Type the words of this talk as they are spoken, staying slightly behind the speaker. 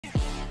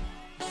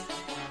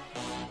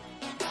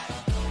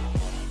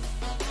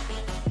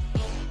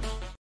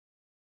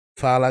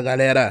Fala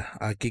galera,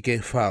 aqui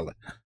quem fala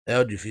é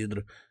o de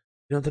vidro.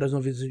 Venho trazer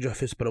um vídeo de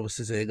Office pra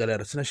vocês aí,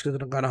 galera. Se não é inscrito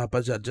no canal,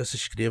 rapaziada, já se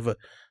inscreva.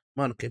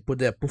 Mano, quem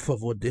puder, por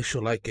favor, deixa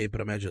o like aí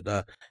pra me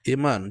ajudar. E,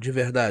 mano, de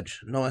verdade,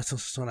 não é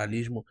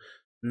sensacionalismo,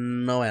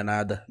 não é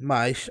nada.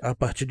 Mas, a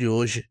partir de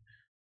hoje,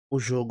 o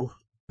jogo,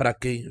 pra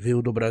quem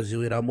veio do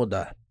Brasil, irá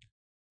mudar,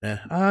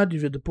 né? Ah, de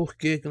vidro, por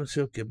quê? Que não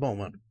sei o quê. Bom,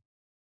 mano,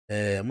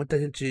 muita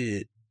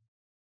gente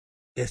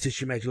quer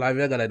assistir minhas lives,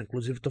 né, galera?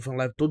 Inclusive, tô fazendo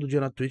live todo dia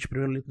na Twitch.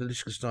 Primeiro link na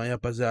descrição aí,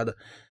 rapaziada.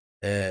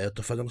 Eu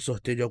tô fazendo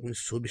sorteio de alguns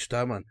subs,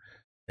 tá, mano?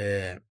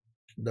 É,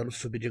 dando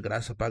sub de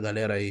graça pra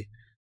galera aí,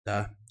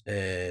 tá?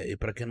 E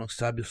pra quem não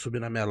sabe, o sub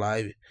na minha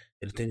live,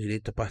 ele tem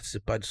direito a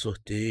participar de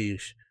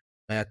sorteios,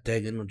 ganhar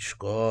tag no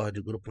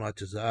Discord, grupo no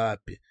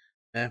WhatsApp,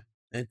 né?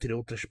 Entre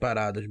outras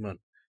paradas, mano.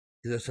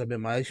 Se quiser saber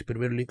mais,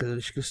 primeiro link na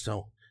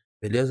descrição.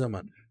 Beleza,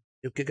 mano?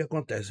 E o que que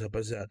acontece,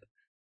 rapaziada?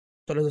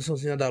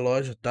 Atualizaçãozinha da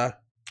loja,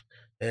 tá?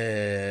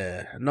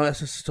 Não é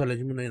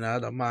sensacionalismo nem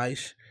nada,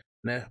 mas,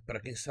 né, pra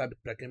quem sabe,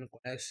 pra quem me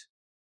conhece,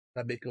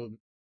 saber que o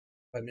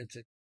equipamento que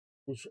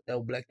eu uso é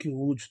o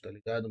Blackwood, tá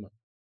ligado, mano?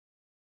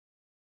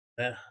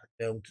 É,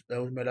 é um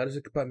dos melhores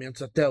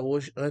equipamentos até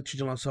hoje, antes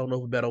de lançar o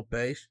novo Battle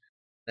Pass,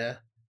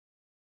 né?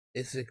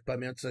 Esses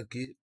equipamentos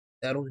aqui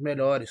eram os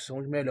melhores, são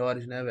os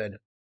melhores, né,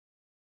 velho?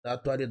 Da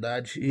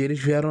atualidade. E eles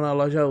vieram na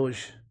loja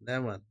hoje, né,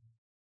 mano?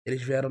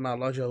 Eles vieram na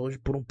loja hoje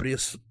por um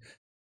preço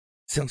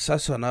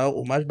sensacional.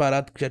 O mais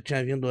barato que já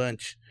tinha vindo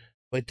antes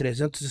foi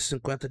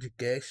 350 de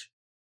cash.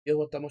 Eu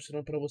vou estar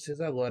mostrando pra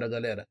vocês agora,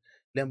 galera.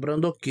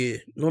 Lembrando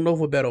que no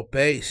novo Battle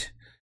Pass,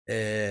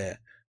 é,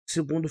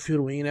 segundo o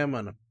Firuin, né,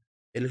 mano?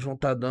 Eles vão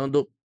estar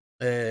dando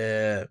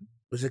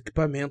os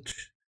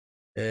equipamentos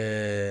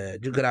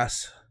de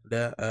graça,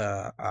 né?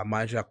 A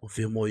Mai já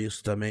confirmou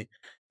isso também.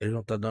 Eles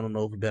vão estar dando no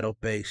novo Battle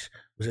Pass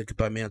os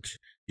equipamentos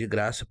de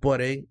graça.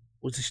 Porém,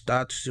 os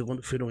status, segundo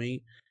o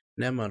Firuin,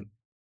 né, mano?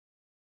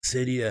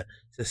 Seria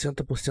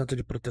 60%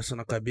 de proteção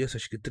na cabeça,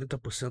 acho que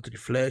 30% de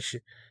flash.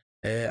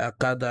 A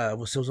cada.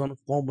 Você usando o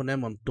combo, né,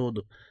 mano?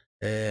 Todo.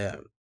 é,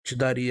 Te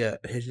daria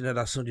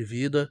regeneração de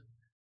vida.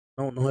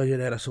 Não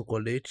regenera seu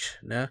colete,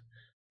 né?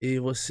 E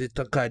você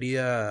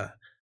tancaria.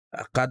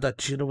 A cada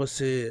tiro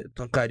você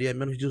tancaria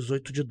menos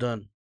 18 de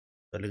dano,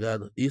 tá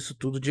ligado? Isso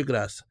tudo de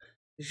graça.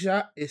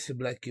 Já esse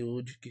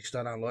Blackwood que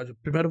está na loja.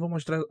 Primeiro eu vou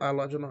mostrar a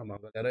loja normal,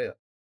 galera. Aí, ó.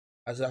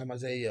 As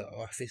armas aí,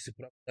 ó. A Face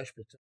Pro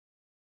 10%.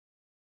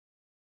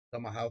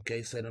 Tomahawk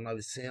aí saindo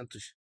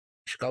 900,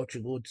 Scout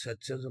Gold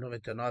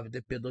 799,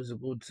 DP12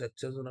 Gold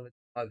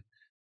 799,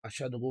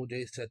 Machado Gold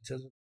aí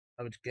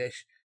 799 de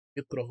cash,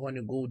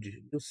 Micro-Rone Gold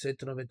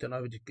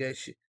 1199 de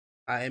cash,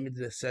 a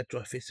M17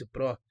 Warface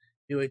Pro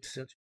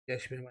 1800 de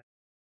cash permanente,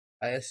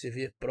 a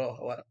SV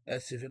Pro, a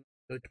SV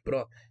 98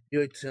 Pro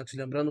 1800,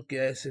 lembrando que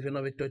a SV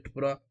 98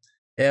 Pro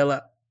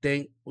ela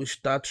tem o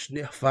status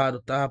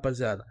nerfado, tá,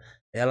 rapaziada?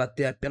 Ela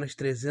tem apenas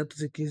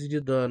 315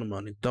 de dano,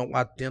 mano. Então,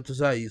 atentos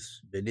a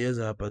isso,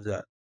 beleza,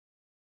 rapaziada?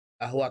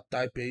 A Rua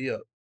Type aí,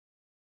 ó.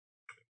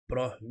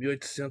 Pro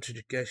 1800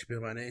 de cash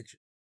permanente.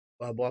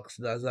 O box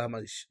das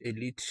armas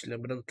Elites.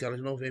 Lembrando que elas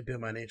não vêm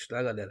permanentes,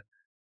 tá, galera?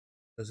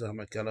 As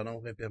armas que ela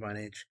não vem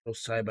permanente. Que eu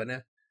saiba,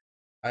 né?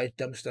 Aí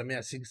temos também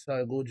a Sig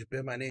Sauer Gold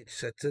permanente.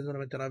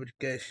 799 de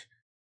cash.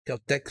 Que é o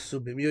Tech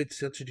Sub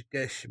 1800 de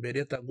cash.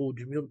 Beretta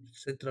Gold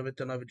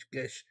 1199 de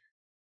cash.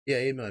 E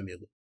aí, meu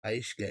amigo? Aí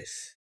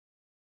esquece.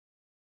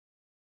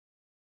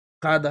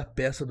 Cada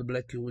peça do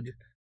Blackwood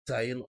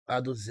saindo a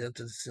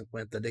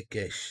 250 de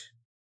cash.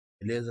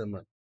 Beleza,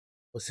 mano?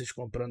 Vocês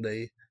comprando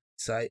aí,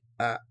 sai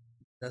a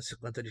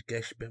 250 de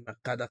cash para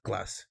cada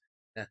classe,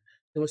 né?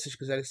 Se vocês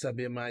quiserem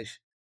saber mais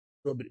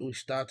sobre o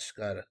status,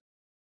 cara,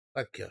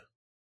 tá aqui, ó,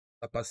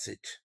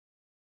 capacete.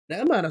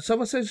 Né, mano? É só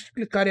vocês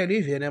clicarem ali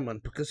e ver, né,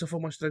 mano? Porque se eu for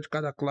mostrar de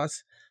cada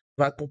classe,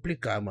 vai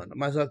complicar, mano.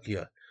 Mas aqui,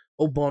 ó,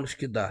 o bônus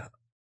que dá.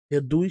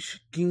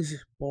 Reduz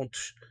 15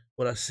 pontos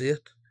por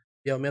acerto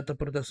e aumenta a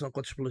proteção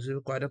contra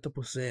explosivo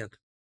 40%.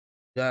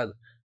 Ligado?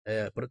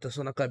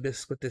 Proteção na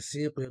cabeça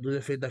 55%, reduz o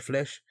efeito da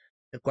flash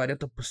em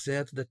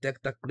 40%,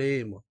 detecta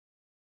claymore,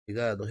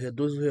 ligado?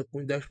 Reduz o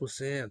recuo em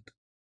 10%,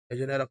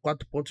 regenera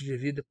 4 pontos de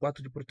vida e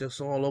 4 de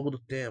proteção ao longo do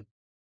tempo,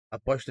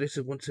 após 3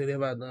 segundos sem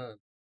levar dano,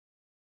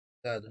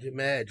 ligado? De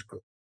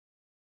médico,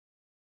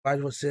 faz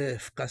você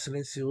ficar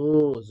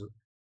silencioso,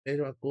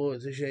 mesma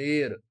coisa,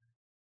 engenheiro,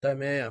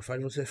 também, ó,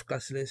 faz você ficar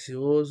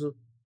silencioso,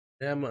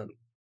 né, mano?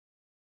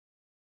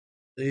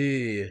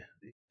 E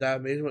tá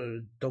mesmo,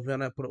 tô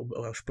vendo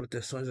as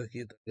proteções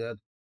aqui, tá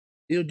ligado?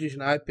 E o de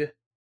sniper,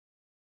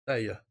 tá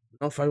aí, ó.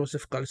 Não faz você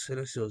ficar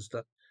silencioso,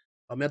 tá?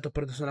 Aumenta a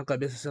proteção na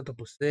cabeça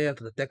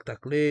 60%, detecta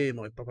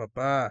claymore,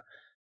 papapá,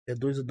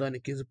 reduz o dano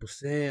em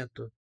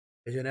 15%,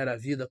 regenera a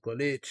vida,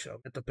 colete,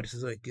 aumenta a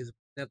precisão em 15%.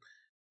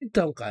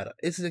 Então, cara,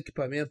 esses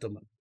equipamentos,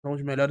 mano, são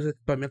os melhores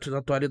equipamentos da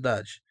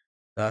atualidade,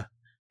 tá?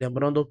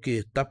 Lembrando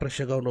que tá para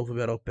chegar o novo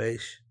Battle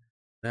Pass,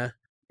 né?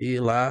 E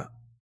lá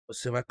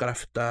você vai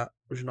craftar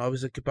os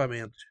novos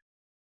equipamentos,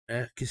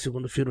 né? Que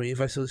segundo o Firuin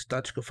vai ser o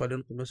status que eu falei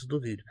no começo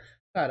do vídeo.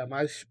 Cara,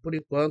 mas por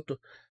enquanto,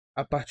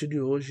 a partir de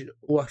hoje,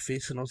 o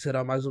Warface não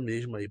será mais o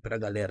mesmo aí pra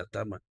galera,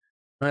 tá, mano?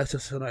 não é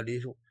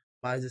sensacionalismo,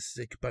 mas esses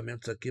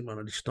equipamentos aqui,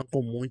 mano, eles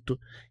tancam muito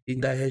e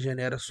ainda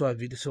regenera sua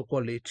vida e seu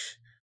colete,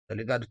 tá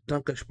ligado?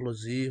 Tanca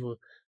explosivo.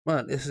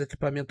 Mano, esses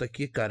equipamentos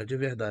aqui, cara, de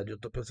verdade, eu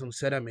tô pensando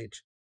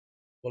seriamente,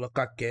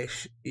 colocar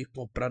cash e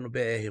comprar no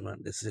BR,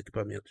 mano, desses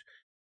equipamentos.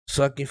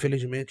 Só que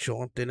infelizmente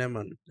ontem, né,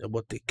 mano, eu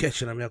botei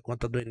cash na minha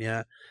conta do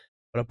NA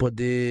pra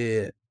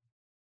poder,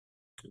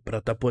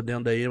 pra tá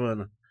podendo aí,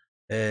 mano,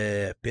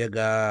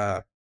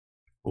 pegar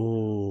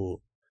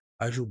o,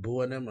 a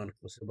Juboa, né, mano?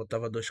 Você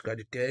botava 2k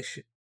de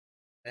cash,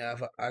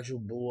 ganhava a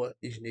Juboa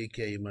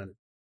Snake aí, mano.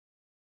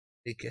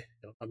 Snake,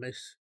 é o nome é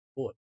esse?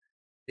 Pô,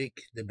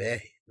 Snake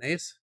DBR, não é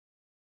isso?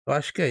 Eu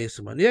acho que é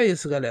isso, mano. E é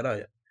isso, galera,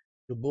 olha.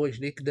 Juboa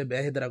Snake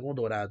DBR Dragão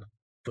Dourado.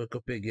 Foi o que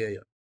eu peguei aí,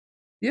 ó.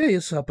 E é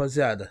isso,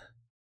 rapaziada.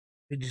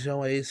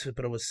 Vídeo é esse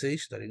pra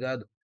vocês, tá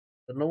ligado?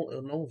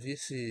 Eu não vi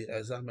se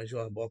as armas de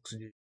Warbox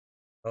de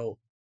qual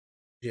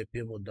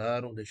GP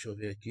mudaram. Deixa eu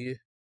ver aqui.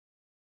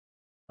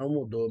 Não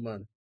mudou,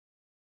 mano.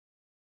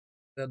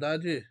 Na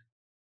verdade,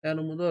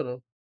 não mudou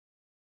não.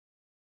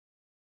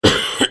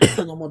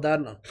 Não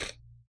mudaram não.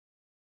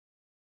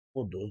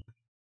 Mudou.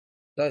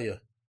 Tá aí, ó.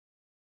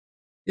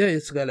 E é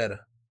isso,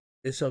 galera.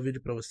 Esse é o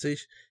vídeo pra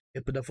vocês.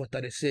 Quem puder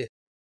fortalecer,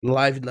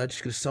 live na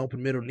descrição,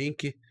 primeiro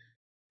link.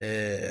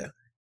 É...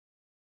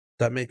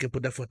 Também quem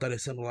puder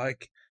fortalecer no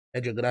like,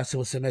 é de graça e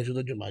você me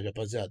ajuda demais,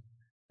 rapaziada.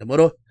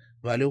 Demorou?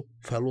 Valeu,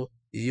 falou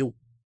e eu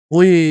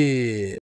fui!